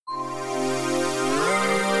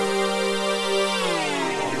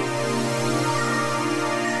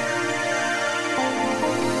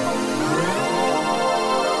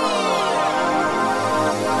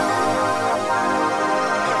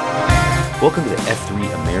Welcome to the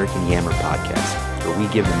F3 American Yammer podcast, where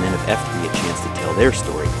we give the men of F3 a chance to tell their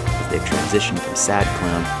story as they've transitioned from sad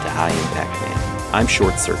clown to high impact man. I'm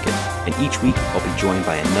Short Circuit, and each week I'll be joined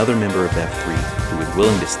by another member of F3 who is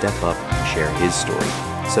willing to step up and share his story.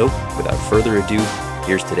 So, without further ado,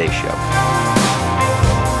 here's today's show.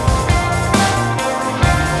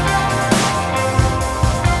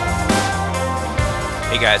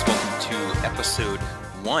 Hey guys, welcome to episode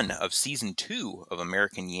 1 of season 2 of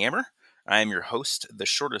American Yammer. I am your host, the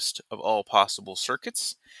shortest of all possible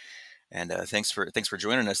circuits, and thanks for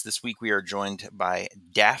joining us. This week we are joined by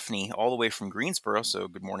Daphne, all the way from Greensboro. So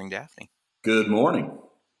good morning, Daphne. Good morning.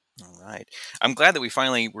 All right, I'm glad that we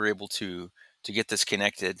finally were able to get this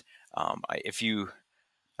connected. If you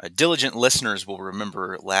diligent listeners will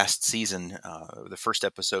remember last season, the first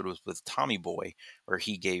episode was with Tommy Boy, where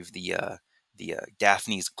he gave the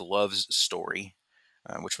Daphne's gloves story.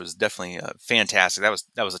 Which was definitely fantastic.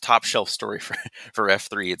 That was a top shelf story for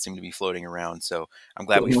F3. It seemed to be floating around. So I'm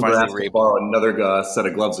glad we finally were able to borrow another set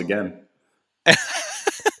of gloves again.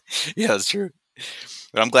 Yeah, that's true.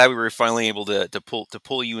 But I'm glad we were finally able to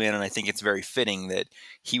pull you in, and I think it's very fitting that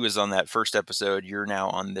he was on that first episode. You're now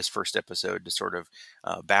on this first episode to sort of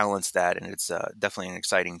balance that, and it's definitely an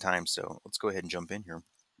exciting time. So let's go ahead and jump in here.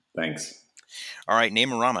 Thanks. All right,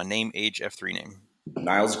 name and Rama, name, age, F3 name.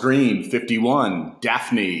 Niles Green, 51.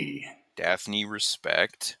 Daphne. Daphne,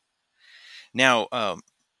 respect. Now,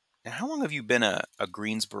 how long have you been a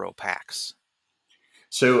Greensboro PAX?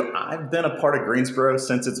 So I've been a part of Greensboro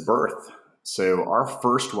since its birth. So our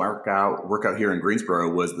first workout here in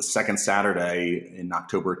Greensboro was the second Saturday in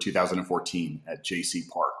October 2014 at JC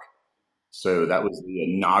Park. So that was the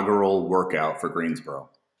inaugural workout for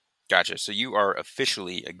Greensboro. Gotcha. So you are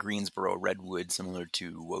officially a Greensboro Redwood, similar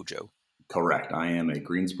to Wojo. Correct. I am a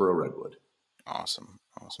Greensboro Redwood. Awesome.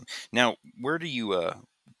 Now, where do you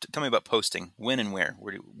tell me about posting? When and where?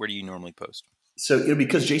 Where do you normally post? So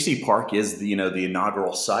because JC Park is the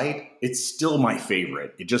inaugural site, it's still my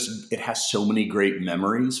favorite. It has so many great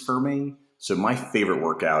memories for me. So my favorite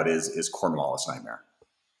workout is Cornwallis Nightmare.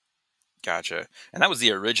 Gotcha. And that was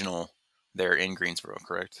the original there in Greensboro,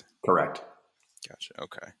 correct? Correct. Gotcha.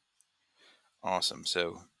 Okay. Awesome.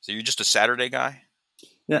 So you're just a Saturday guy?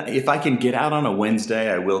 Yeah, if I can get out on a Wednesday,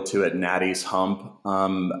 I will too at Natty's Hump.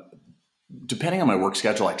 Depending on my work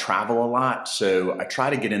schedule, I travel a lot. So I try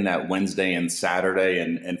to get in that Wednesday and Saturday.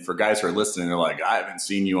 And for guys who are listening, they're like, I haven't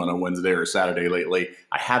seen you on a Wednesday or Saturday lately.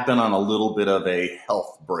 I have been on a little bit of a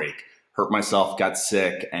health break. Hurt myself, got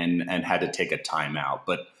sick, and had to take a time out.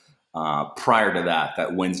 But prior to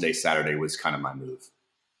that Wednesday, Saturday was kind of my move.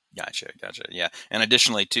 Gotcha. Yeah. And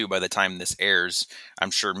additionally, too, by the time this airs,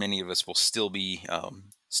 I'm sure many of us will still be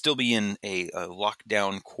in a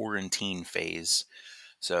lockdown quarantine phase.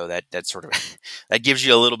 So that sort of that gives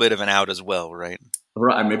you a little bit of an out as well, right?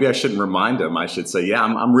 Right. Maybe I shouldn't remind them. I should say, yeah,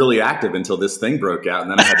 I'm really active until this thing broke out,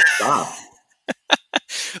 and then I had to stop.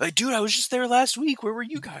 Like, dude, I was just there last week. Where were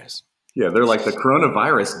you guys? Yeah, they're like, the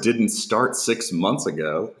coronavirus didn't start 6 months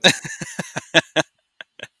ago.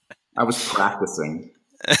 I was practicing.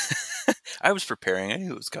 I was preparing. I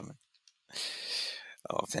knew it was coming.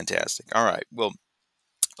 Oh, fantastic. All right. Well,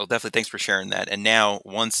 definitely thanks for sharing that. And now,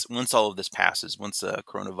 once all of this passes, once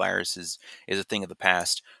coronavirus is a thing of the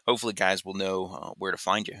past, hopefully guys will know where to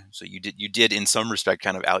find you. So you did in some respect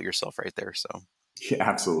kind of out yourself right there. So yeah,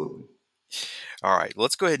 absolutely. All right.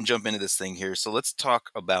 Let's go ahead and jump into this thing here. So let's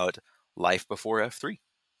talk about life before F3.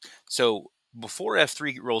 So before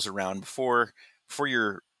F3 rolls around, before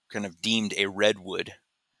you're kind of deemed a Redwood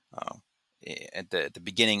at the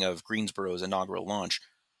beginning of Greensboro's inaugural launch,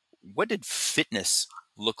 what did fitness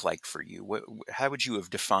look like for you? How would you have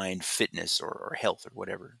defined fitness or health or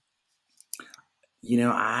whatever?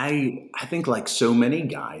 I think like so many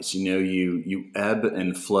guys, you ebb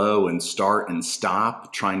and flow and start and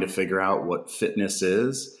stop trying to figure out what fitness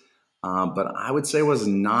is. But I would say I was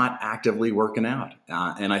not actively working out.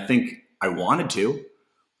 And I think I wanted to,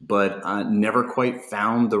 but never quite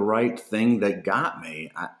found the right thing that got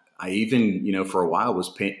me. I even, for a while was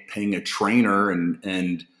paying a trainer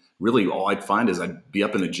and really all I'd find is I'd be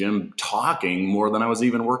up in the gym talking more than I was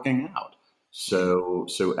even working out. So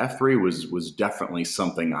F3 was definitely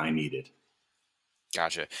something I needed.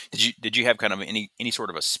 Gotcha. Did you have kind of any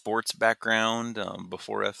sort of a sports background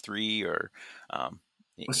before F3 or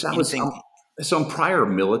anything? So I'm prior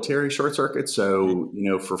military, Short Circuit. So,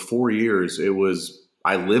 for 4 years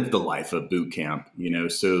I lived the life of boot camp,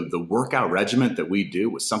 so the workout regimen that we do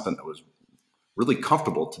was something that was really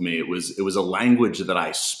comfortable to me. It was a language that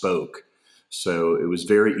I spoke. So it was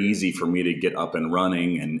very easy for me to get up and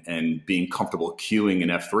running and being comfortable queuing in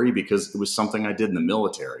F3 because it was something I did in the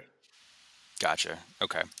military. Gotcha.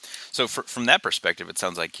 Okay. So from that perspective, it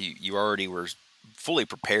sounds like you already were fully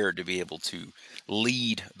prepared to be able to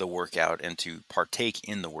lead the workout and to partake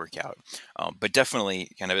in the workout. But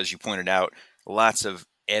definitely, kind of as you pointed out, lots of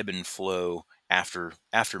ebb and flow after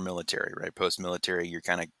military, right? Post military, you're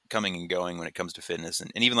kind of coming and going when it comes to fitness,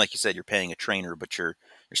 and even like you said, you're paying a trainer, but you're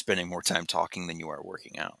spending more time talking than you are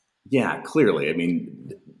working out. Yeah, clearly. I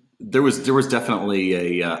mean, there was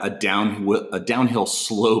definitely a downhill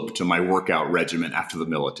slope to my workout regimen after the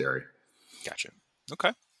military. Gotcha.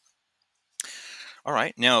 Okay. All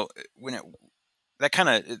right. Now, when that kind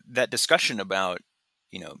of that discussion about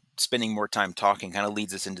spending more time talking kind of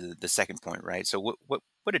leads us into the second point, right? So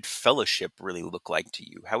what did fellowship really look like to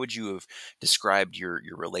you? How would you have described your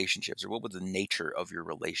relationships, or what was the nature of your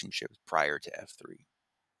relationships prior to F3?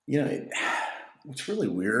 You know, what's really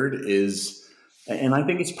weird is, and I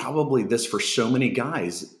think it's probably this for so many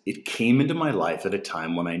guys, it came into my life at a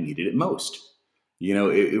time when I needed it most.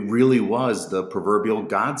 It really was the proverbial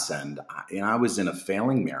godsend. I was in a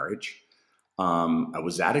failing marriage. I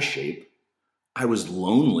was out of shape. I was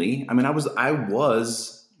lonely. I mean, I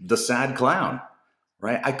was the sad clown,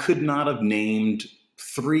 right? I could not have named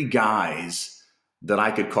three guys that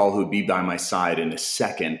I could call who'd be by my side in a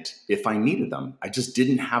second if I needed them. I just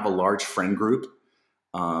didn't have a large friend group.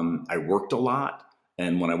 I worked a lot,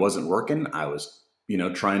 and when I wasn't working, I was,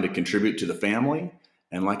 trying to contribute to the family.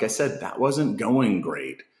 And like I said, that wasn't going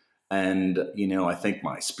great. And I think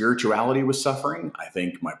my spirituality was suffering. I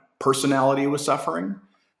think my personality was suffering,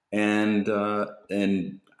 and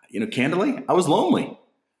candidly, I was lonely.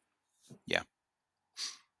 Yeah,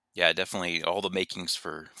 yeah, definitely all the makings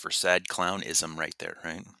for sad clownism right there,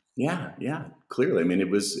 right? Yeah, yeah, clearly. I mean, it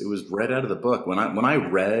was read out of the book. When I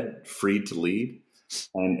read Freed to Lead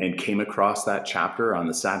and came across that chapter on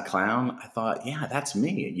the sad clown, I thought, yeah, that's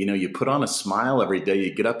me. You put on a smile every day,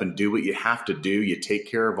 you get up and do what you have to do, you take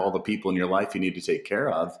care of all the people in your life you need to take care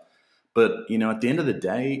of. But, at the end of the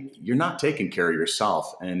day, you're not taking care of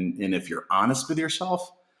yourself. And if you're honest with yourself,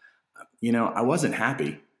 I wasn't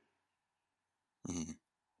happy. Mhm.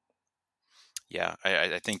 Yeah,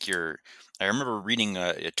 I think you're. I remember reading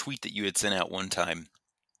a tweet that you had sent out one time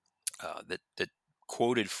that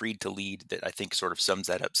quoted "Freed to Lead" that I think sort of sums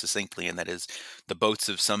that up succinctly, and that is, the boats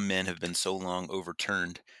of some men have been so long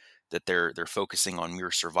overturned that they're focusing on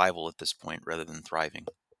mere survival at this point rather than thriving.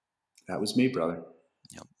 That was me, brother.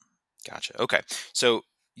 Yep, gotcha. Okay, so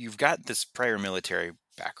you've got this prior military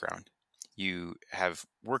background. You have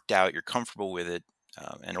worked out. You're comfortable with it,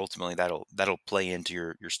 and ultimately that'll play into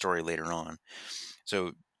your story later on.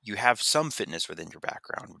 So you have some fitness within your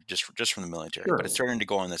background just from the military, but it's Sure. starting to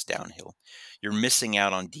go on this downhill. You're missing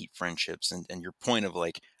out on deep friendships, and your point of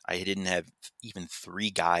like I didn't have even three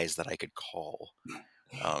guys that I could call,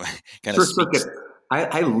 um, kind of Short circuit. speaks.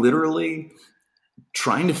 I literally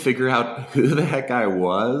trying to figure out who the heck I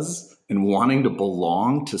was and wanting to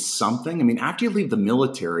belong to something. I mean, after you leave the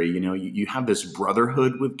military, you have this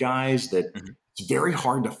brotherhood with guys that Mhm. it's very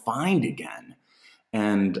hard to find again.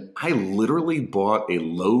 And I literally bought a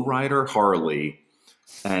lowrider Harley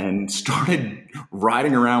and started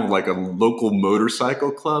riding around with like a local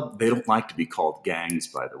motorcycle club. They don't like to be called gangs,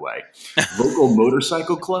 by the way. Local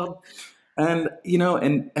motorcycle club. And,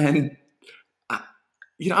 I,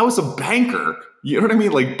 I was a banker. You know what I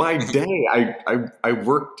mean? Like by day, I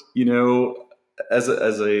worked, as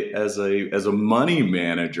a money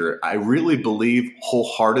manager. I really believe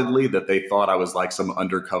wholeheartedly that they thought I was like some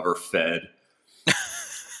undercover Fed.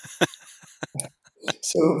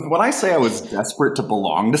 So when I say I was desperate to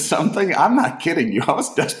belong to something, I'm not kidding you. I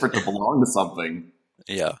was desperate to belong to something.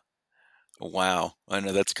 Yeah. Wow. I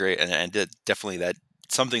know that's great, and definitely that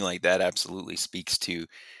something like that absolutely speaks to,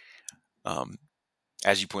 um,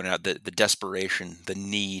 as you pointed out, the desperation, the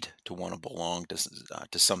need to want to belong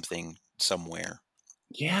to something somewhere.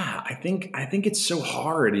 Yeah, I think it's so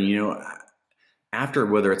hard, and after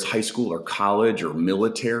whether it's high school or college or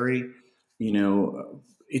military,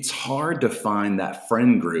 it's hard to find that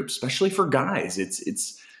friend group, especially for guys.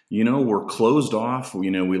 It's we're closed off. We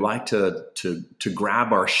like to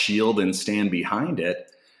grab our shield and stand behind it.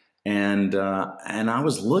 And I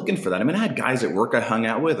was looking for that. I mean, I had guys at work I hung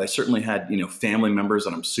out with. I certainly had family members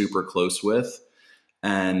that I'm super close with,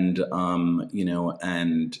 and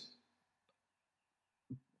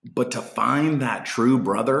but to find that true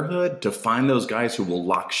brotherhood, to find those guys who will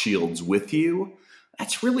lock shields with you,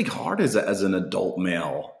 that's really hard as an adult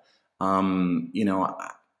male.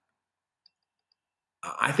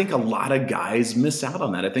 I think a lot of guys miss out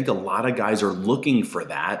on that. I think a lot of guys are looking for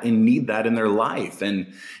that and need that in their life.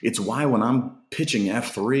 And it's why when I'm pitching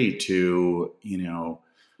F3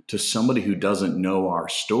 to somebody who doesn't know our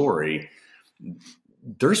story,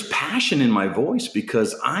 there's passion in my voice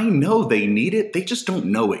because I know they need it. They just don't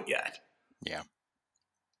know it yet. Yeah.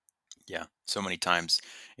 Yeah. So many times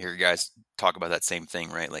I hear guys talk about that same thing,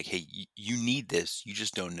 right? Like, hey, you need this. You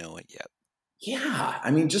just don't know it yet. Yeah.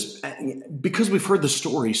 I mean, just because we've heard the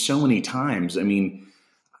story so many times. I mean,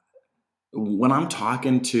 when I'm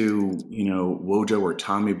talking to, Wojo or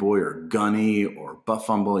Tommy Boy or Gunny or Buff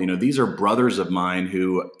Fumble, these are brothers of mine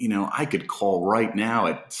who, I could call right now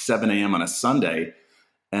at 7 a.m. on a Sunday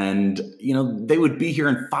and, they would be here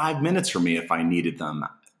in 5 minutes for me if I needed them.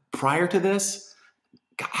 Prior to this,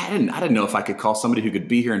 I didn't know if I could call somebody who could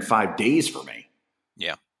be here in 5 days for me.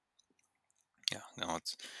 Yeah. Yeah. No,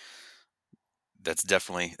 that's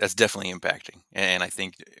definitely impacting. And I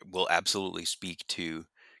think will absolutely speak to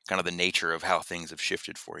kind of the nature of how things have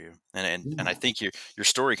shifted for you. And I Yeah. think your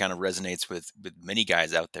story kind of resonates with many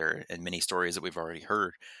guys out there, and many stories that we've already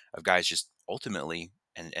heard of guys just ultimately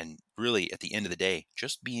and really at the end of the day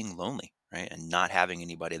just being lonely, right? And not having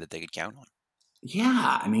anybody that they could count on.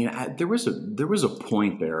 Yeah, I mean, there was a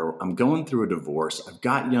point there. I'm going through a divorce. I've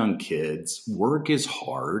got young kids. Work is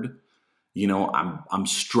hard. I'm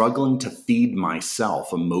struggling to feed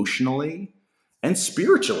myself emotionally and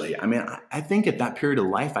spiritually. I mean, I think at that period of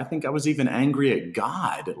life, I think I was even angry at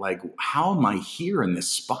God. Like, how am I here in this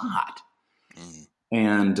spot? Mm,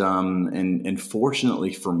 And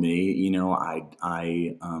fortunately for me,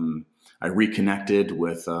 I reconnected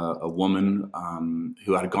with a woman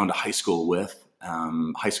who I had gone to high school with,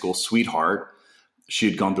 high school sweetheart. She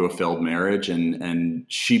had gone through a failed marriage, and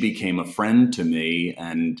she became a friend to me,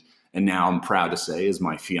 and now I'm proud to say is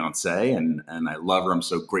my fiance, and I love her. I'm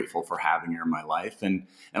so grateful for having her in my life, and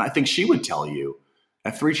I think she would tell you,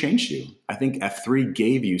 F3 changed you. I think F3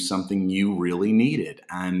 gave you something you really needed,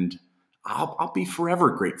 and I'll be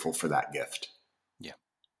forever grateful for that gift. yeah,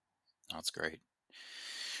 that's great.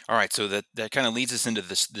 All right, so that kind of leads us into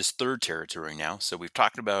this third territory now. So we've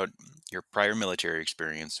talked about your prior military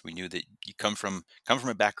experience. We knew that you come from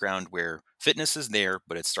a background where fitness is there,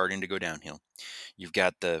 but it's starting to go downhill. You've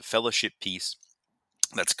got the fellowship piece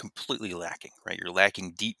that's completely lacking, right? You're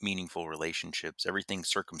lacking deep, meaningful relationships. Everything's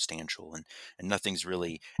circumstantial, and nothing's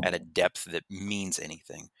really at a depth that means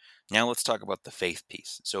anything. Now let's talk about the faith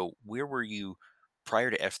piece. So where were you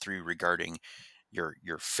prior to F3 regarding your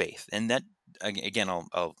faith? And that again,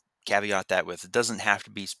 I'll caveat that with it doesn't have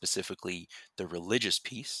to be specifically the religious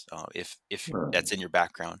piece, if Sure. that's in your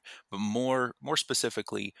background, but more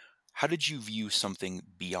specifically, how did you view something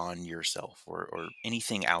beyond yourself, or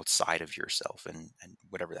anything outside of yourself, and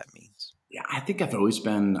whatever that means? Yeah, I think I've always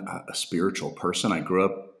been a spiritual person. I grew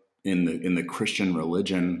up in the Christian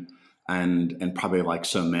religion, and probably like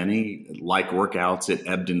so many, like workouts, it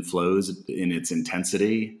ebbed and flows in its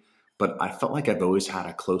intensity. But I felt like I've always had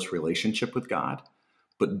a close relationship with God.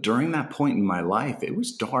 But during that point in my life, it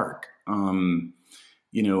was dark. You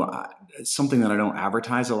know, I, Something that I don't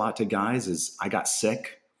advertise a lot to guys is I got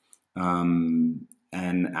sick, and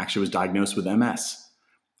actually was diagnosed with MS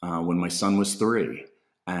when my son was 3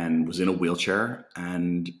 and was in a wheelchair.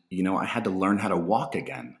 And, I had to learn how to walk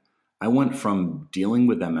again. I went from dealing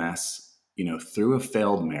with MS, through a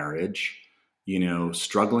failed marriage,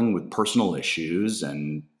 struggling with personal issues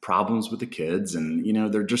and problems with the kids. And,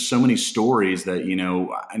 there are just so many stories that,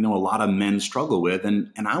 I know a lot of men struggle with.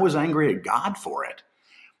 And I was angry at God for it.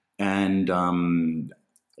 And,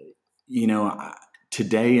 you know, I-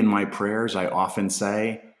 today in my prayers, I often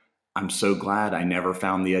say, I'm so glad I never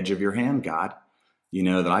found the edge of your hand, God.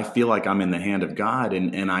 That I feel like I'm in the hand of God.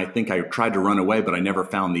 And I think I tried to run away, but I never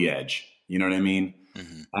found the edge. You know what I mean?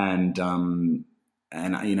 Hmm.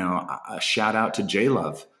 And, a shout out to J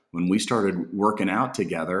Love. When we started working out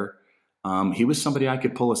together, he was somebody I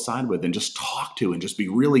could pull aside with and just talk to and just be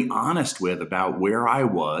really honest with about where I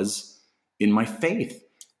was in my faith.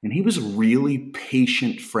 And he was a really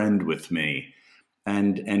patient friend with me.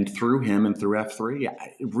 And through him and through F3,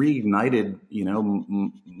 it reignited,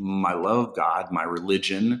 my love of God, my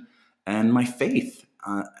religion, and my faith.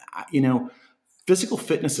 You know, Physical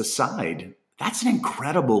fitness aside, that's an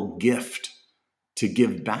incredible gift to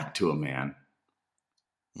give back to a man.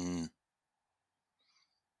 Mm.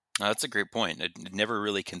 That's a great point. I never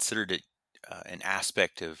really considered it an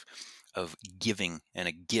aspect of giving and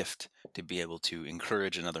a gift to be able to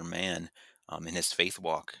encourage another man in his faith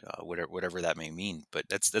walk, whatever that may mean. But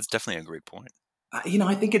that's definitely a great point.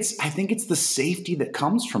 I think it's the safety that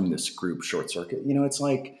comes from this group short circuit. It's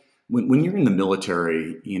like when you're in the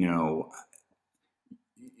military.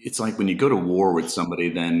 It's like when you go to war with somebody,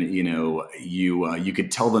 then you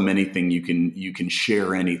could tell them anything, you can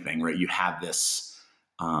share anything, right? You have this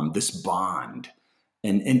bond.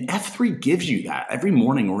 And F3 gives you that. Every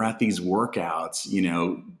morning we're at these workouts,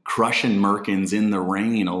 crushing Merkins in the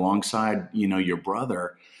rain alongside, your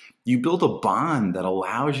brother. You build a bond that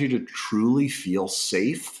allows you to truly feel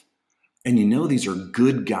safe. And these are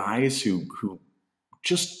good guys who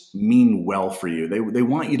just mean well for you. They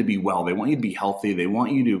want you to be well. They want you to be healthy. They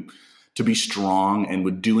want you to be strong and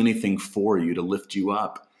would do anything for you to lift you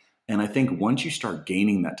up. And I think once you start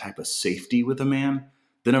gaining that type of safety with a man,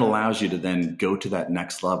 then it allows you to then go to that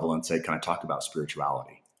next level and say, can I talk about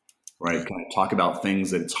spirituality? Right? Mhm. Can I talk about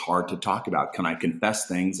things that it's hard to talk about? Can I confess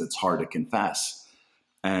things that's hard to confess?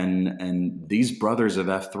 And these brothers of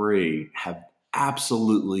F3 have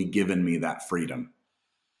absolutely given me that freedom.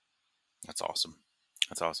 That's awesome.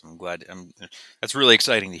 That's awesome. I'm glad. That's really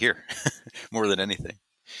exciting to hear, more than anything.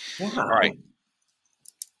 All Yeah. right.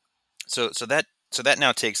 So that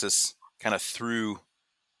now takes us kind of through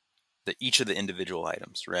each of the individual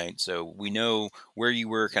items, right? So we know where you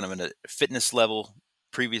were kind of in a fitness level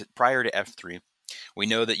prior to F3. We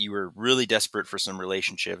know that you were really desperate for some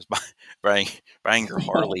relationships by buying your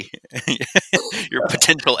Harley, your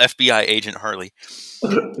potential FBI agent Harley.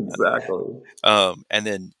 Exactly. And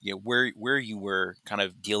then where you were kind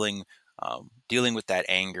of dealing with that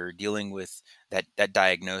anger, dealing with that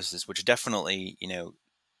diagnosis, which definitely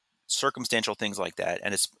circumstantial things like that,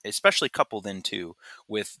 and it's especially coupled into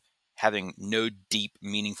with having no deep,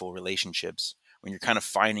 meaningful relationships. When you're kind of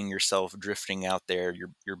finding yourself drifting out there,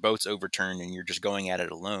 your boat's overturned, and you're just going at it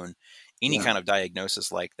alone. Any Yeah. kind of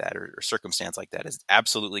diagnosis like that or circumstance like that is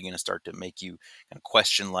absolutely going to start to make you kind of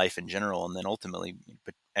question life in general, and then ultimately,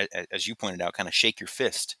 but as you pointed out, kind of shake your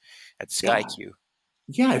fist at the sky Yeah. cue.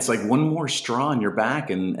 Yeah, it's like one more straw in your back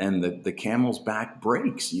and the camel's back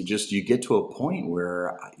breaks. You get to a point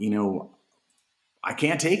where, I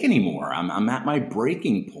can't take anymore. I'm at my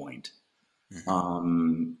breaking point. Hmm.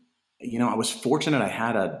 Um, I was fortunate. I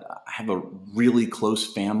have a really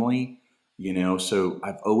close family, so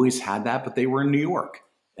I've always had that, but they were in New York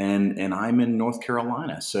and I'm in North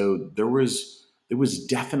Carolina. So there was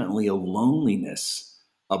definitely a loneliness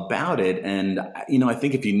about it. And, I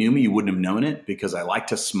think if you knew me, you wouldn't have known it because I like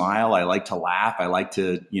to smile. I like to laugh. I like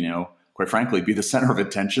to, quite frankly, be the center of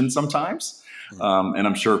attention sometimes. And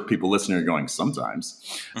I'm sure people listening are going sometimes,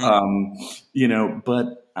 Hmm. um,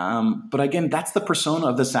 but again, that's the persona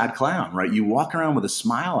of the sad clown, right? You walk around with a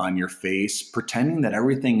smile on your face, pretending that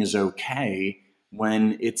everything is okay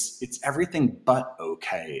when it's everything but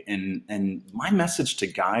okay. And my message to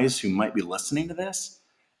guys who might be listening to this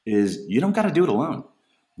is you don't got to do it alone.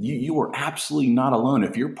 You are absolutely not alone.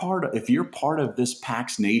 If you're part of this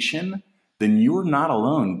PAX Nation, then you're not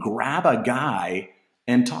alone. Grab a guy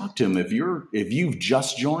and talk to him. If you've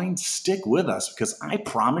just joined, stick with us because I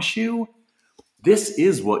promise you, this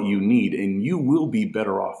is what you need, and you will be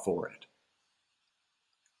better off for it.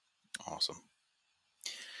 Awesome.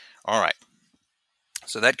 All right.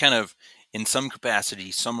 So that kind of, in some capacity,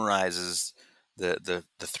 summarizes the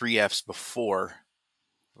three Fs before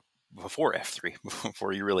F3,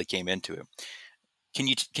 before you really came into it. Can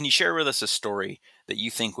you share with us a story that you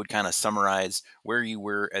think would kind of summarize where you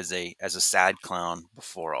were as a sad clown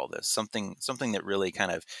before all this? Something that really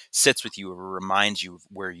kind of sits with you or reminds you of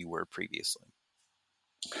where you were previously.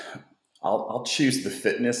 I'll choose the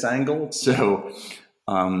fitness angle. So,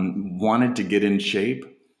 wanted to get in shape.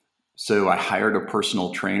 So I hired a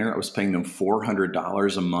personal trainer. I was paying them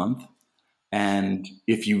 $400 a month. And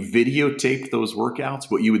if you videotaped those workouts,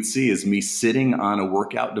 what you would see is me sitting on a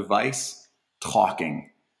workout device talking.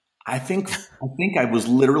 I think I was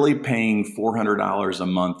literally paying $400 a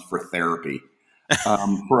month for therapy,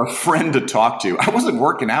 for a friend to talk to. I wasn't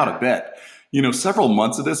working out a bit. Several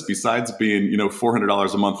months of this, besides being,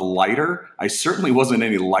 $400 a month lighter, I certainly wasn't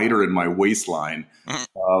any lighter in my waistline. Mhm.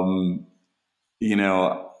 Um, you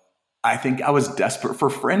know, I think I was desperate for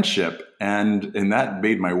friendship, and that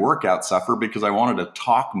made my workout suffer because I wanted to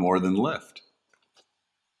talk more than lift.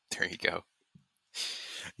 There you go.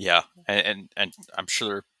 Yeah, and I'm sure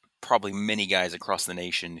there are probably many guys across the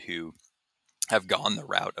nation who have gone the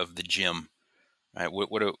route of the gym. Right?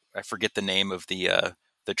 I forget the name of the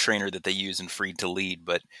trainer that they use in Freed to Lead,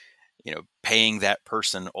 but paying that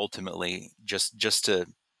person ultimately just to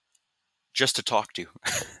talk to.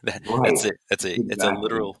 That's Right. it. It's a Exactly.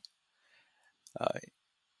 literal uh,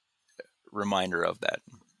 reminder of that.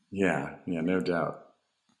 Yeah. Yeah. No doubt.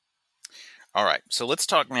 All right, so let's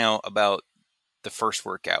talk now about the first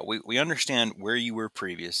workout. We understand where you were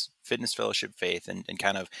previous, fitness, fellowship, faith, and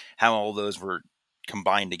kind of how all those were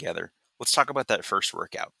combined together. Let's talk about that first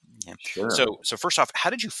workout. Yeah. Sure. So first off, how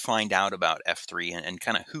did you find out about F3 and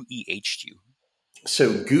kind of who EH'd you?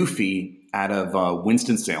 So Goofy out of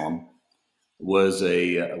Winston Salem was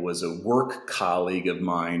a work colleague of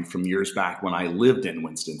mine from years back when I lived in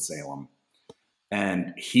Winston-Salem,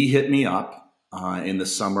 and he hit me up in the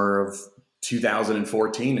summer of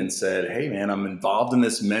 2014 and said, "Hey, man, I'm involved in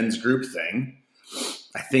this men's group thing.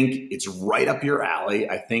 I think it's right up your alley.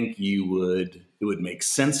 I think it would make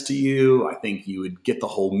sense to you. I think you would get the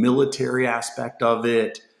whole military aspect of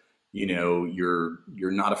it. You're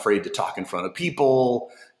not afraid to talk in front of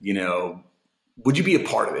people. Would you be a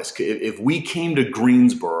part of this? If we came to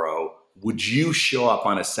Greensboro, would you show up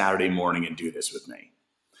on a Saturday morning and do this with me?"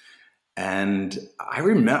 And I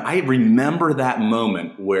remember that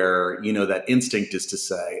moment where, that instinct is to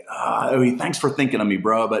say, thanks for thinking of me,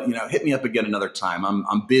 bro, but, hit me up again another time.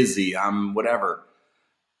 I'm busy. I'm whatever.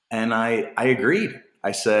 And I agreed.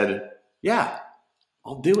 I said, yeah,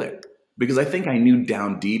 I'll do it, because I think I knew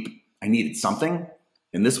down deep I needed something.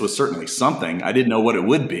 And this was certainly something. I didn't know what it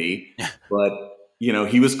would be, but,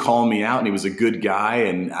 he was calling me out, and he was a good guy.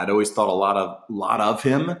 And I'd always thought a lot of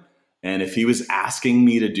him. And if he was asking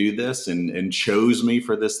me to do this and chose me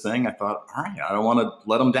for this thing, I thought, all right, I don't want to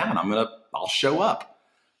let him down. I'll show up.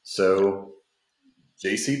 So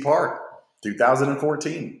JC Park,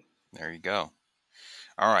 2014. There you go.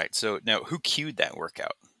 All right. So now, who cued that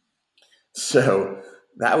workout? So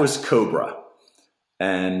that was Cobra.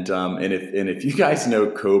 And if you guys know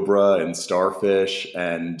Cobra and Starfish,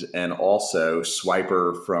 and also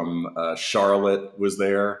Swiper from Charlotte was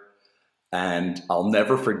there. And I'll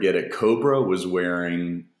never forget it. Cobra was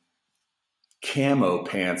wearing camo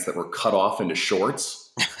pants that were cut off into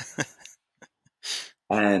shorts.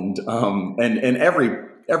 And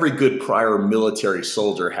every good prior military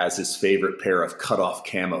soldier has his favorite pair of cut off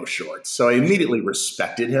camo shorts. So I immediately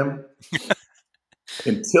respected him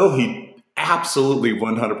until he absolutely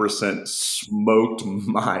 100% smoked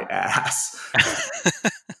my ass.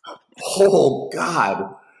 Oh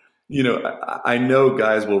God. I know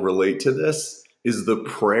guys will relate to this, is the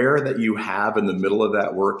prayer that you have in the middle of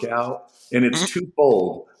that workout. And it's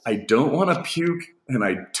twofold. I don't want to puke, and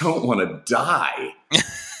I don't want to die.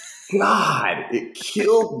 God, it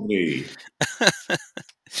killed me.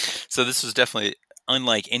 So this was definitely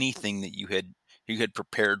unlike anything that you had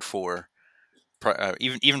prepared for,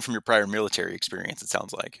 even from your prior military experience, it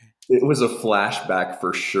sounds like. It was a flashback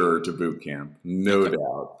for sure to boot camp, no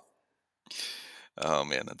doubt. Oh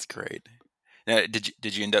man, that's great. Now,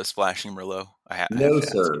 did you end up splashing Merlot? I have No, to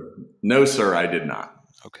ask. sir. No, sir, I did not.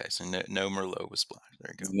 Okay, so no Merlot was splashed.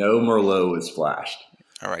 There you go. No Merlot was flashed.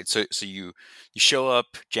 All right, so you show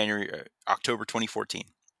up October 2014,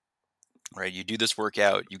 right? You do this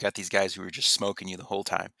workout. You got these guys who were just smoking you the whole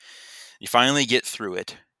time. You finally get through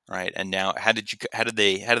it, right? And now, how did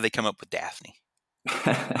they come up with Daphne?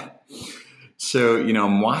 So,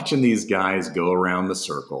 I'm watching these guys go around the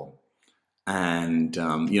circle, and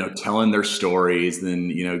telling their stories,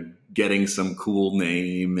 then getting some cool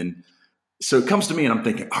name. And so it comes to me, and I'm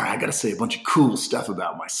thinking, all right, I got to say a bunch of cool stuff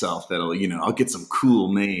about myself that'll I'll get some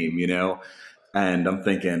cool name. And I'm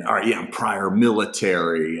thinking, all right, yeah, I'm prior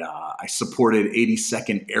military. I supported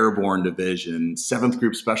 82nd Airborne Division, 7th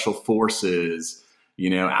Group Special Forces.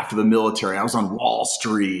 After the military, I was on Wall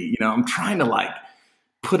Street. I'm trying to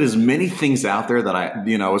put as many things out there that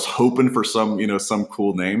I was hoping for some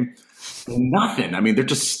cool name. Nothing. I mean, they're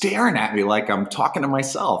just staring at me like I'm talking to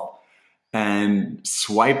myself. And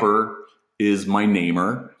Swiper is my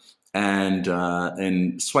namer, and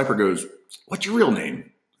Swiper goes, "What's your real name?"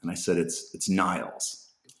 And I said, "It's Niles."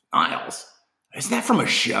 Niles? Is that from a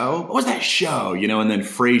show? What was that show? And then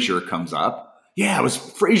Frasier comes up. Yeah, it was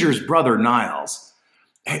Frasier's brother, Niles.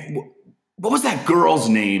 Hey, what was that girl's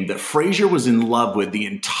name that Frasier was in love with the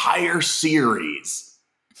entire series?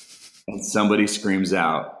 And somebody screams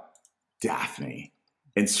out, "Daphne."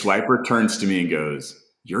 And Swiper turns to me and goes,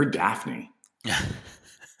 "You're Daphne."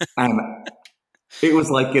 And it was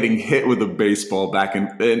like getting hit with a baseball back and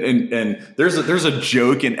there's a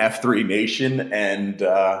joke in F3 Nation, and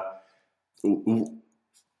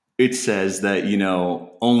it says that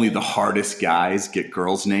only the hardest guys get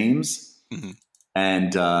girls' names. Mm-hmm.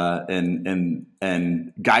 And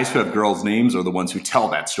guys who have girls' names are the ones who tell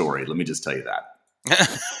that story. Let me just tell you that.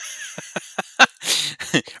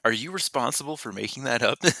 Are you responsible for making that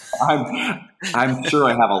up? I'm sure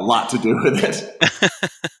I have a lot to do with it.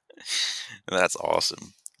 That's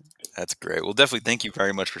awesome. That's great. Well, definitely thank you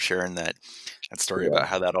very much for sharing that story about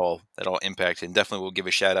how that all impacted. And definitely we'll give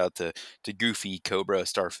a shout out to Goofy, Cobra,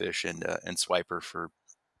 Starfish, and Swiper for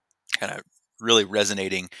kind of really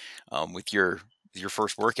resonating with your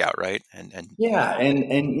first workout, right? And yeah,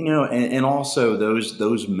 and also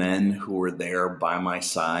those men who were there by my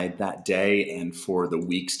side that day and for the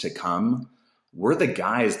weeks to come. we're the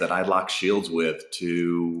guys that I lock shields with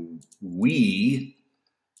to we,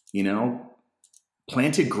 you know,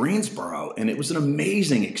 planted Greensboro, and it was an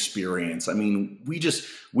amazing experience. I mean, we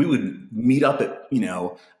would meet up at,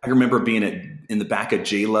 I remember being in the back of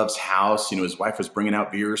Jay Love's house. His wife was bringing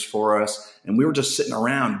out beers for us, and we were just sitting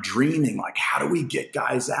around dreaming, like, how do we get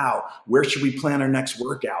guys out? Where should we plan our next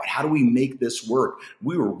workout? How do we make this work?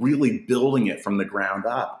 We were really building it from the ground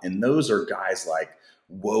up, and those are guys like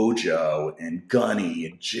Wojo and Gunny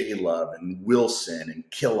and J Love and Wilson and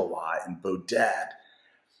Kilowatt and Bodette,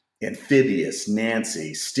 Amphibious,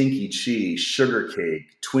 Nancy, Stinky Cheese, Sugar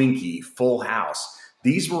Cake, Twinkie, Full House.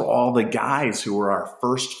 These were all the guys who were our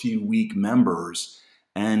first few week members,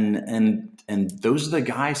 and those are the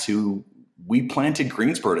guys who we planted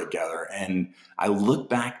Greensboro together. And I look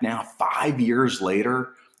back now, 5 years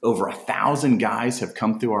later, over 1,000 guys have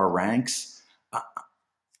come through our ranks.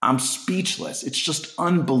 I'm speechless. It's just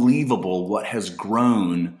unbelievable what has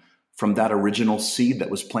grown from that original seed that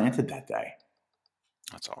was planted that day.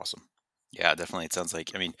 That's awesome. Yeah, definitely. It sounds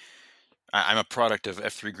like, I mean, I'm a product of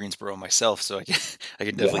F3 Greensboro myself, so I can I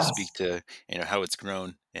can definitely speak Yes. to how it's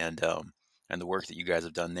grown and the work that you guys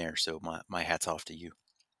have done there. So my hat's off to you.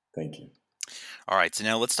 Thank you. All right, so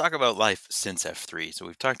now let's talk about life since F3. So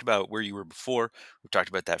we've talked about where you were before. We've talked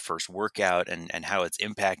about that first workout and how it's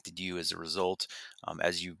impacted you as a result,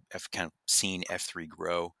 as you have kind of seen F3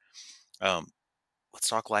 grow. Um, let's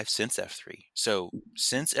talk life since F3. So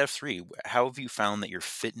since F3, how have you found that your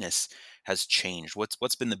fitness has changed?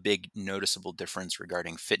 What's been the big noticeable difference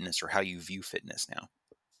regarding fitness or how you view fitness now?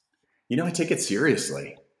 I take it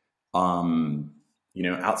seriously.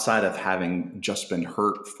 Outside of having just been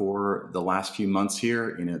hurt for the last few months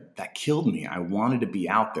here, that killed me. I wanted to be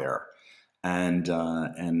out there. And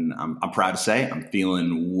I'm proud to say I'm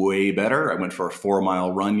feeling way better. I went for a 4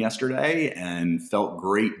 mile run yesterday and felt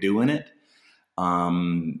great doing it.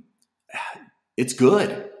 Um, it's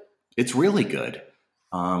good. It's really good.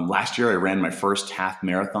 Last year, I ran my first half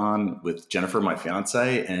marathon with Jennifer, my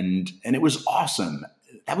fiance, and it was awesome.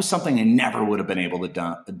 That was something I never would have been able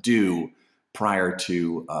to do prior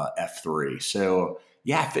to F3. So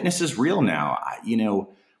yeah, fitness is real now.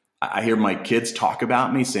 I hear my kids talk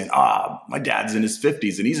about me saying, my dad's in his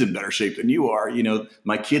 50s and he's in better shape than you are.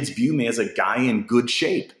 My kids view me as a guy in good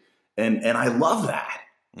shape. And I love that.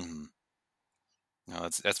 Hmm. No,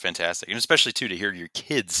 that's fantastic, and especially too to hear your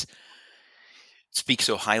kids speak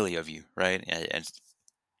so highly of you, right? And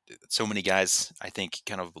so many guys, I think,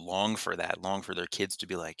 kind of long for that, long for their kids to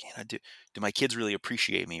be like, do my kids really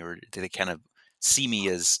appreciate me, or do they kind of see me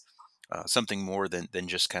as something more than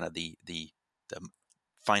just kind of the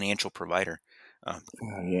financial provider? Um,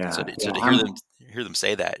 so Yeah. to hear them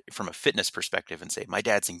say that from a fitness perspective and say, my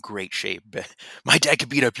dad's in great shape, my dad could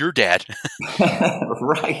beat up your dad.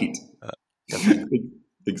 Right. uh, definitely.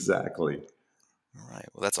 Exactly. All right.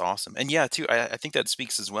 Well, that's awesome. And yeah, too, I think that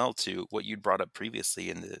speaks as well to what you'd brought up previously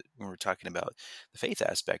when we were talking about the faith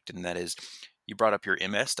aspect, and that is you brought up your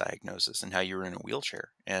MS diagnosis and how you were in a wheelchair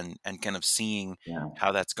and kind of seeing Yeah.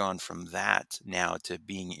 how that's gone from that now to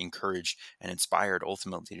being encouraged and inspired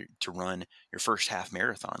ultimately to run your first half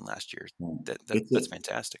marathon last year. Yeah. It's a, That's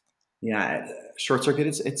fantastic. yeah, short circuit.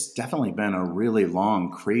 It's definitely been a really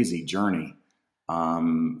long, crazy journey,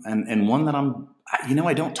 and one that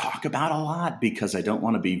I don't talk about a lot because I don't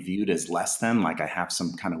want to be viewed as less than, like I have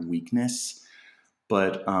some kind of weakness.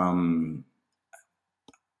 But I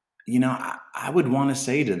would want to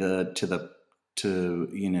say to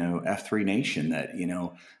F3 Nation that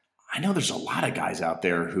I know there's a lot of guys out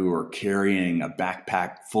there who are carrying a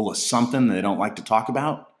backpack full of something they don't like to talk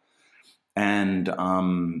about, and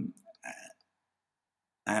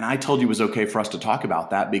I told you it was okay for us to talk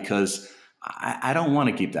about that because I don't want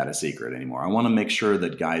to keep that a secret anymore. I want to make sure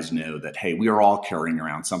that guys know that, hey, we are all carrying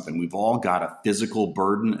around something. We've all got a physical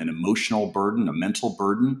burden, an emotional burden, a mental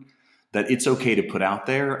burden that it's okay to put out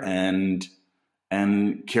there and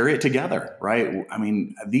carry it together, right? I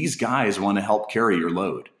mean, these guys want to help carry your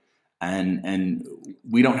load. And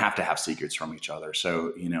we don't have to have secrets from each other.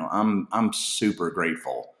 So, I'm super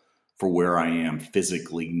grateful for where I am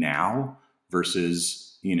physically now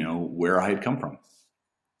versus, where I had come from.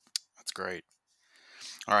 That's great.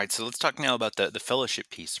 All right, so let's talk now about the fellowship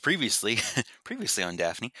piece. Previously, previously on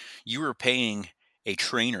Daphne, you were paying a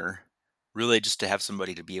trainer really just to have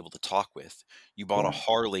somebody to be able to talk with. You bought a Yeah.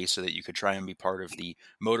 Harley so that you could try and be part of the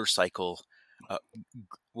motorcycle. Uh,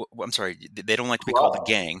 I'm sorry, they don't like to be called a Club.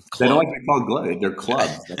 gang They don't club. like to be called glow. They're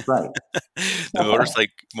clubs. That's right. The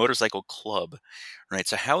motorcycle club, right?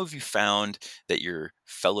 So how have you found that your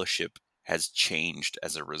fellowship has changed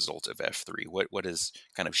as a result of F3? What has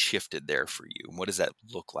kind of shifted there for you? And what does that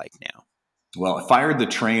look like now? Well, I fired the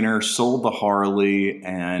trainer, sold the Harley,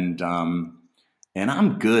 and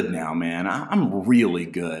I'm good now, man. I'm really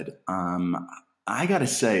good. I got to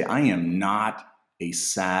say, I am not a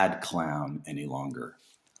sad clown any longer.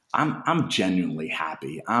 I'm genuinely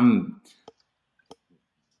happy. I'm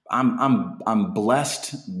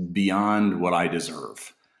blessed beyond what I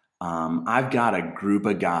deserve. I've got a group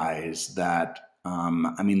of guys that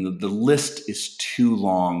I mean the list is too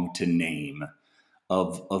long to name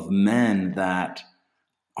of men that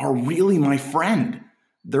are really my friend.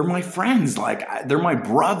 They're my friends. They're my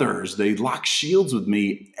brothers. They lock shields with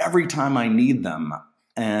me every time I need them.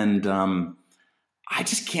 And I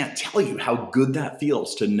just can't tell you how good that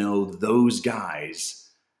feels to know those guys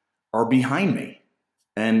are behind me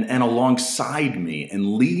and alongside me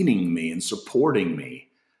and leading me and supporting me.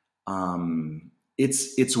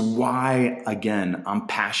 It's why again I'm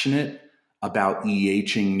passionate about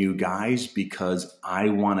EHing new guys because I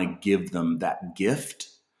want to give them that gift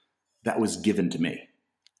that was given to me.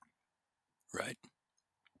 Right.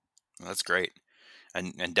 Well, that's great.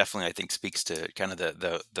 And definitely I think speaks to kind of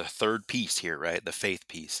the third piece here, right? The faith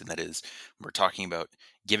piece. And that is we're talking about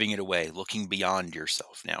giving it away, looking beyond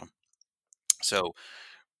yourself now. So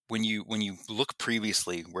when you look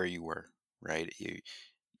previously where you were, right? You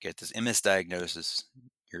get this MS diagnosis,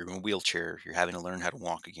 you're in a wheelchair, you're having to learn how to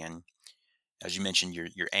walk again. As you mentioned,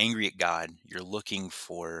 you're angry at God, you're looking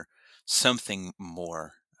for something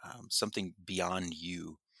more, something beyond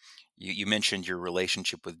you. You mentioned your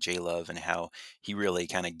relationship with J Love and how he really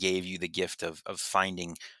kind of gave you the gift of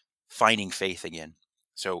finding faith again.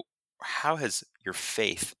 So how has your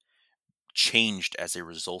faith changed as a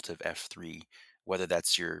result of F3, whether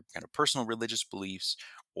that's your kind of personal religious beliefs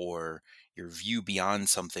or your view beyond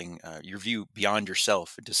something, your view beyond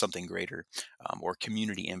yourself into something greater, or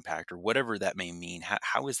community impact, or whatever that may mean?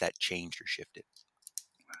 How has that changed or shifted?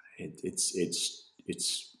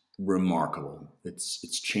 It's remarkable.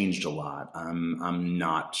 It's changed a lot. I'm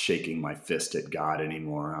not shaking my fist at God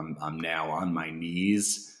anymore. I'm now on my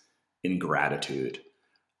knees in gratitude.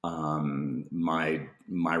 My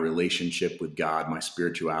relationship with God, my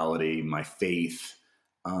spirituality, my faith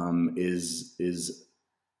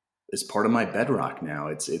is part of my bedrock now.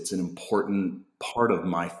 It's an important part of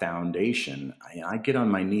my foundation. I get on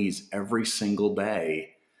my knees every single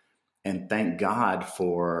day and thank God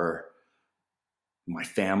for my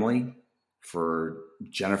family, for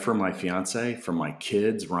Jennifer, my fiance, for my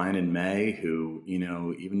kids, Ryan and May, who,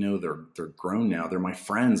 even though they're grown now, they're my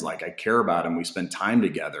friends. Like I care about them. We spend time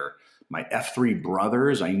together. My F3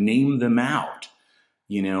 brothers, I name them out.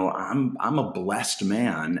 I'm a blessed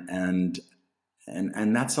man, and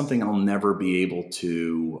that's something I'll never be able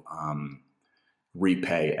to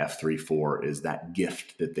repay F3 for, is that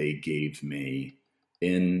gift that they gave me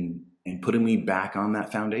in putting me back on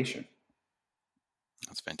that foundation.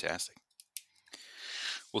 That's fantastic.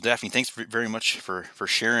 Well, Daphne, thanks very much for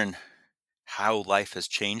sharing how life has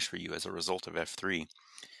changed for you as a result of F3.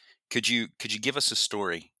 Could you give us a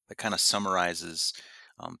story that kind of summarizes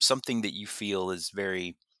something that you feel is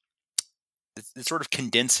it sort of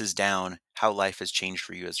condenses down how life has changed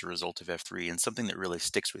for you as a result of F3, and something that really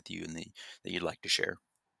sticks with you and that you'd like to share?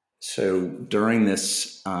 So during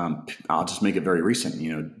this, I'll just make it very recent.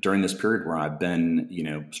 During this period where I've been,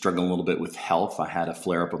 struggling a little bit with health, I had a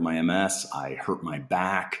flare up of my MS. I hurt my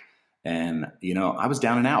back, and I was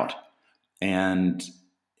down and out. And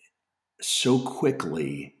so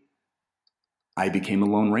quickly, I became a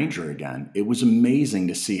Lone Ranger again. It was amazing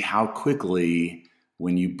to see how quickly,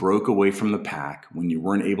 when you broke away from the pack, when you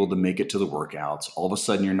weren't able to make it to the workouts, all of a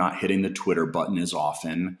sudden you're not hitting the Twitter button as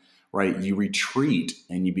often, right? You retreat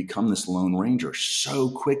and you become this Lone Ranger so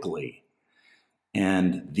quickly.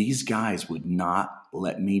 And these guys would not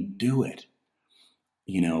let me do it.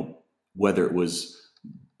 Whether it was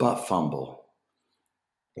butt fumble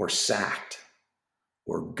or sacked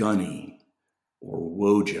or gunny or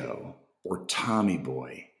Wojo or Tommy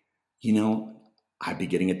Boy, I'd be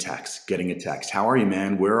getting a text. How are you,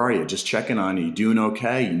 man? Where are you? Just checking on you. You doing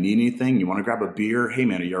okay? You need anything? You want to grab a beer? Hey,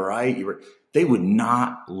 man, are you all right? They would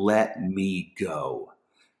not let me go.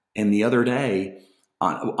 And the other day,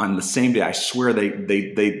 on the same day, I swear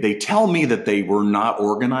they tell me that they were not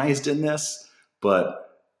organized in this,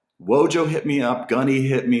 but Wojo hit me up, Gunny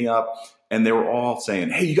hit me up, and they were all saying,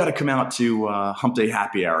 "Hey, you got to come out to Hump Day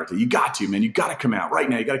Happy Hour. You got to, man. You got to come out right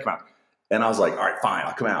now. You got to come out." And I was like, "All right, fine,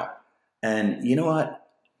 I'll come out." And you know what?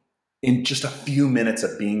 In just a few minutes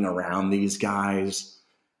of being around these guys,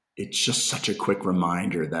 it's just such a quick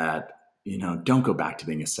reminder that, don't go back to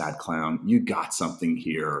being a sad clown. You got something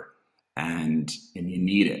here, and you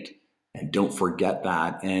need it. And don't forget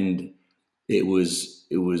that. And it was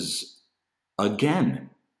again,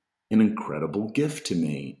 an incredible gift to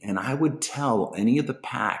me. And I would tell any of the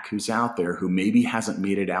pack who's out there who maybe hasn't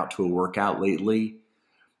made it out to a workout lately,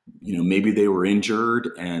 maybe they were injured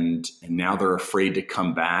and now they're afraid to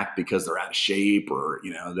come back because they're out of shape, or,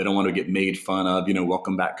 they don't want to get made fun of,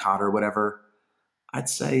 welcome back Cotter or whatever. I'd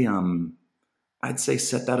say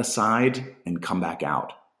set that aside and come back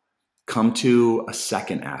out. Come to a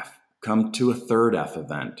second F, come to a third F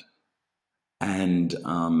event. And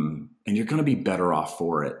you're going to be better off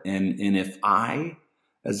for it. And if I,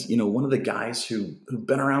 as one of the guys who've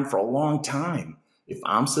been around for a long time, if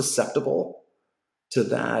I'm susceptible to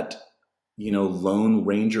that, Lone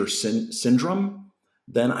Ranger syndrome,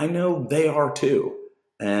 then I know they are too.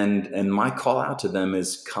 And my call out to them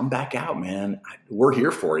is, come back out, man. We're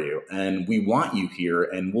here for you, and we want you here,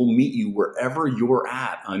 and we'll meet you wherever you're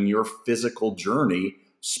at on your physical journey,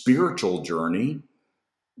 spiritual journey.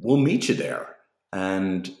 We'll meet you there,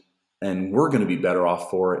 and we're going to be better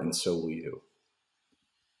off for it, and so will you.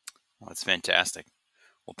 Well, that's fantastic.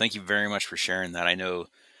 Well, thank you very much for sharing that. I know,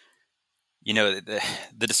 the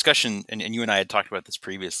discussion, and you and I had talked about this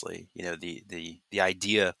previously. The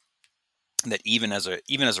idea that even as a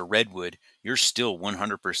redwood, you're still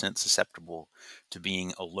 100% susceptible to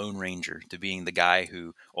being a lone ranger, to being the guy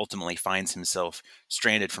who ultimately finds himself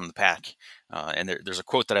stranded from the pack. And there's a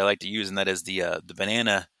quote that I like to use, and that is the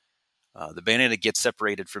banana gets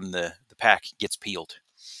separated from the pack, gets peeled.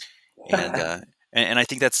 And I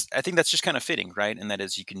think that's just kind of fitting, right? And that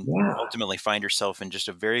is, you can ultimately find yourself in just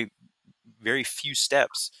a very, very few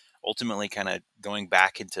steps, ultimately kind of going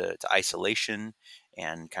back into isolation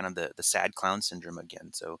and kind of the sad clown syndrome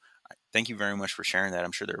again. So thank you very much for sharing that.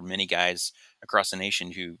 I'm sure there are many guys across the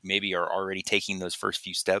nation who maybe are already taking those first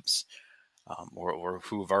few steps, or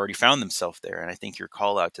who have already found themselves there. And I think your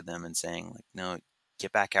call out to them and saying, like, no,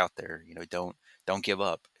 get back out there, don't give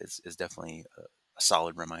up is definitely a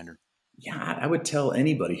solid reminder. Yeah, I would tell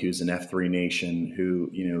anybody who's an F3 Nation who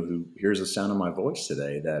hears the sound of my voice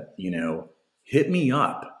today that, hit me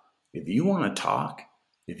up. If you want to talk,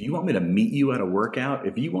 if you want me to meet you at a workout,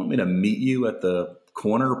 if you want me to meet you at the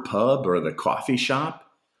corner pub or the coffee shop,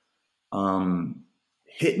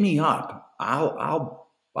 hit me up. I'll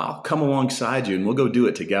come alongside you and we'll go do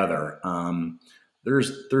it together.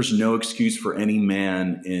 There's no excuse for any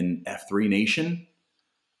man in F3 Nation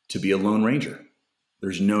to be a Lone Ranger.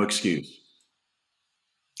 There's no excuse.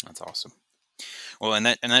 That's awesome. Well, and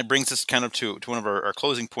that brings us kind of to one of our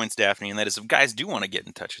closing points, Daphne, and that is, if guys do want to get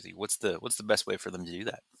in touch with you, what's the best way for them to do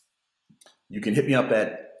that? You can hit me up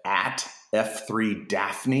at F3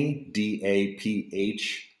 Daphne,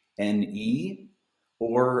 DAPHNE,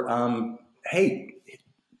 or hey,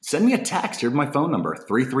 send me a text. Here's my phone number,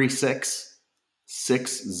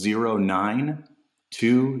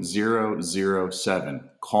 336-609-2007.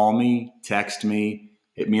 Call me, text me,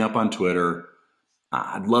 hit me up on Twitter.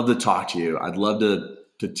 I'd love to talk to you. I'd love to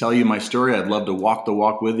tell you my story. I'd love to walk the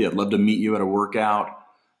walk with you. I'd love to meet you at a workout.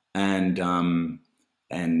 And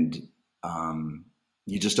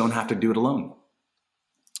you just don't have to do it alone.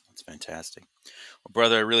 That's fantastic. Well,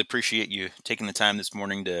 brother, I really appreciate you taking the time this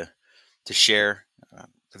morning to share.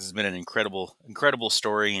 This has been an incredible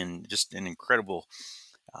story, and just an incredible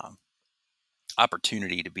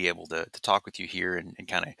opportunity to be able to talk with you here and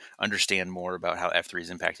kind of understand more about how F3 has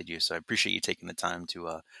impacted you. So I appreciate you taking the time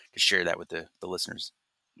to share that with the listeners.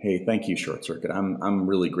 Hey, thank you, Short Circuit. I'm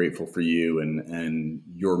really grateful for you and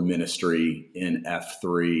your ministry in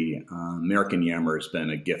F3. American Yammer has been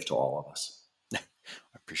a gift to all of us. I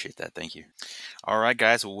appreciate that. Thank you. All right,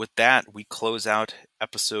 guys. Well, with that, we close out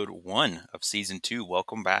episode 1 of season 2.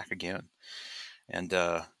 Welcome back again. And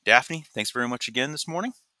Daphne, thanks very much again this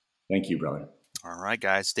morning. Thank you, brother. All right,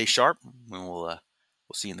 guys. Stay sharp, and we'll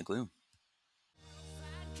see you in the gloom.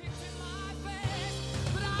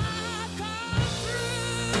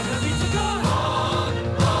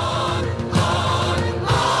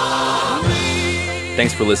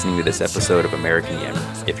 Thanks for listening to this episode of American Yammer.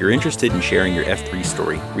 If you're interested in sharing your F3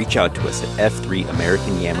 story, reach out to us at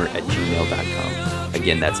f3americanyammer@gmail.com.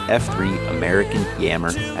 Again, that's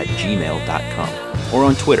f3americanyammer@gmail.com, or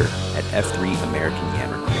on Twitter at f3americanyammer.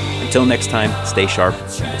 Until next time, stay sharp,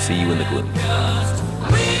 and we'll see you in the gloom.